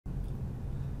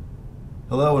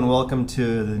Hello and welcome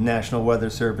to the National Weather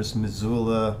Service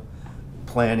Missoula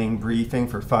planning briefing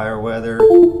for fire weather.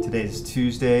 Today is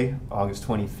Tuesday, August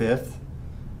 25th.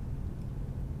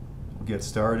 We'll get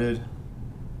started.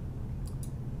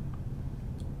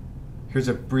 Here's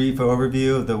a brief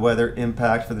overview of the weather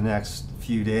impact for the next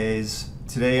few days.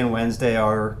 Today and Wednesday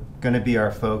are going to be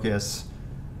our focus.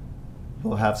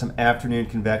 We'll have some afternoon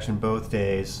convection both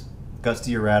days,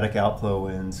 gusty erratic outflow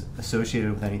winds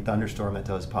associated with any thunderstorm that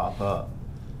does pop up.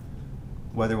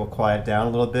 Weather will quiet down a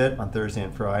little bit on Thursday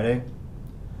and Friday.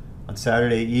 On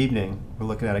Saturday evening, we're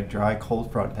looking at a dry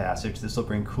cold front passage. This will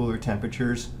bring cooler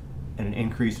temperatures and an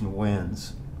increase in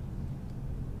winds.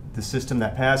 The system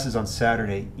that passes on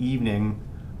Saturday evening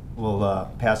will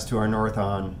pass to our north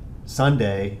on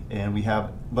Sunday, and we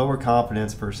have lower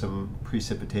confidence for some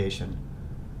precipitation.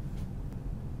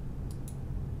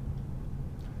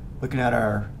 Looking at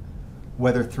our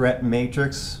weather threat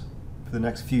matrix for the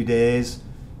next few days,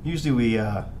 usually we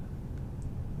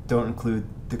don't include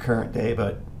the current day,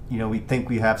 but we think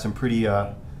we have some pretty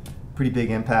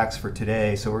big impacts for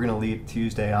today, so we're going to leave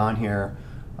Tuesday on here.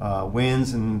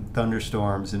 Winds and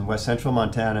thunderstorms in west central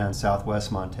Montana and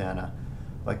southwest Montana.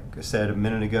 Like I said a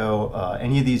minute ago,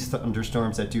 any of these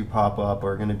thunderstorms that do pop up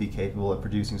are going to be capable of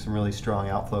producing some really strong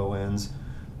outflow winds,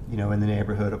 in the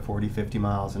neighborhood of 40-50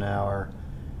 miles an hour,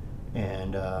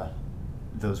 and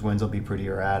those winds will be pretty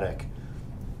erratic.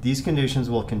 These conditions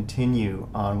will continue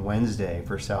on Wednesday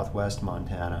for southwest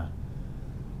Montana.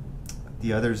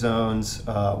 The other zones,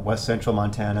 west central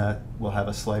Montana, will have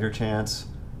a slighter chance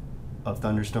of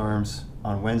thunderstorms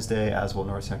on Wednesday, as will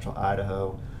north central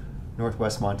Idaho.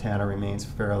 Northwest Montana remains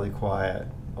fairly quiet,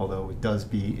 although it does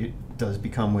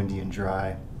become windy and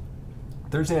dry.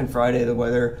 Thursday and Friday, the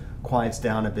weather quiets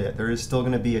down a bit. There is still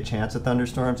going to be a chance of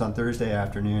thunderstorms on Thursday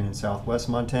afternoon in southwest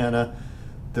Montana.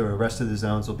 The rest of the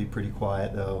zones will be pretty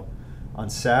quiet, though. On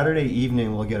Saturday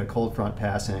evening, we'll get a cold front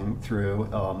passing through.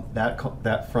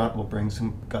 That front will bring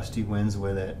some gusty winds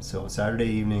with it. So Saturday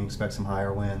evening, expect some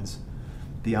higher winds.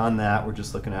 Beyond that, we're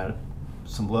just looking at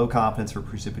some low confidence for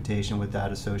precipitation with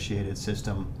that associated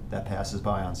system that passes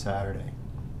by on Saturday.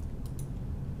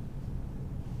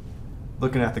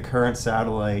 Looking at the current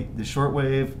satellite, the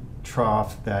shortwave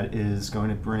trough that is going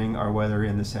to bring our weather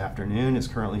in this afternoon is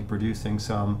currently producing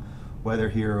some weather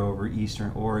here over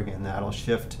eastern Oregon. That'll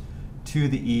shift to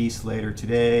the east later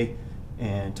today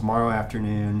and tomorrow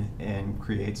afternoon and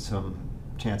create some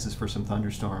chances for some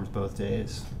thunderstorms both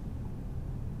days.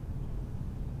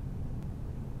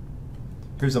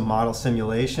 Here's a model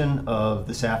simulation of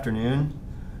this afternoon.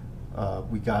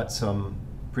 We got some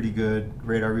pretty good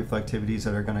radar reflectivities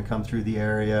that are going to come through the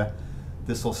area.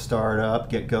 This will start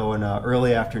up, get going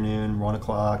early afternoon, 1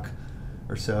 o'clock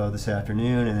or so this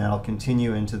afternoon, and that'll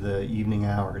continue into the evening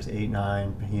hours,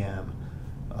 8-9 p.m.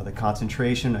 The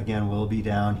concentration, again, will be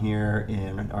down here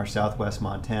in our southwest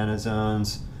Montana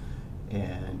zones.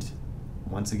 And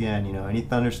once again, any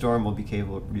thunderstorm will be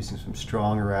capable of producing some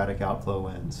strong erratic outflow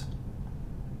winds.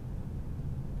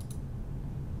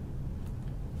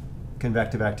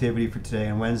 Convective activity for today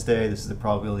and Wednesday. This is the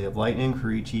probability of lightning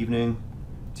for each evening,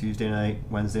 Tuesday night,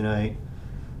 Wednesday night.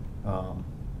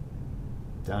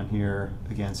 Down here,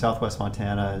 again, southwest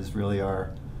Montana is really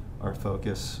our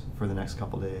focus for the next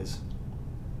couple days.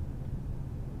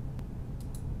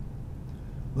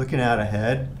 Looking out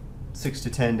ahead, 6 to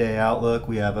 10 day outlook,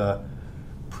 we have a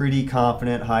pretty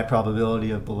confident high probability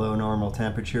of below normal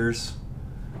temperatures.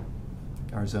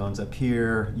 Our zones up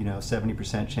here,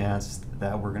 70% chance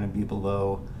that we're going to be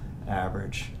below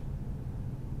average.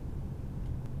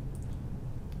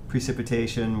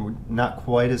 Precipitation, we're not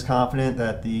quite as confident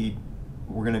that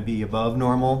we're going to be above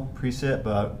normal precip,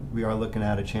 but we are looking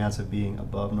at a chance of being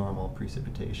above normal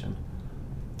precipitation.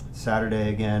 Saturday,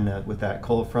 again, with that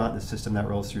cold front, the system that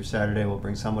rolls through Saturday will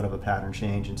bring somewhat of a pattern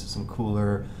change into some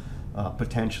cooler,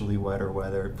 potentially wetter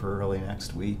weather for early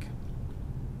next week.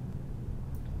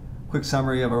 Quick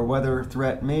summary of our weather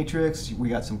threat matrix. We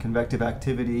got some convective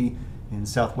activity in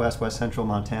southwest, west central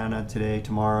Montana today,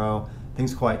 tomorrow.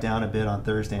 Things quiet down a bit on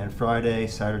Thursday and Friday.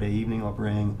 Saturday evening will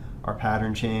bring our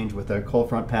pattern change with a cold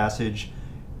front passage,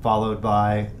 followed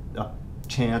by a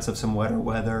chance of some wetter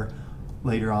weather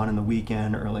later on in the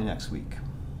weekend, early next week.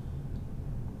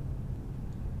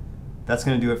 That's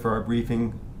going to do it for our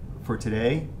briefing for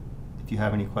today. If you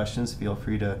have any questions, feel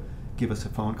free to give us a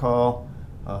phone call.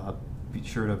 Be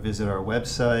sure to visit our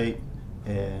website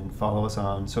and follow us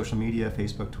on social media,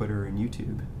 Facebook, Twitter, and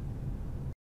YouTube.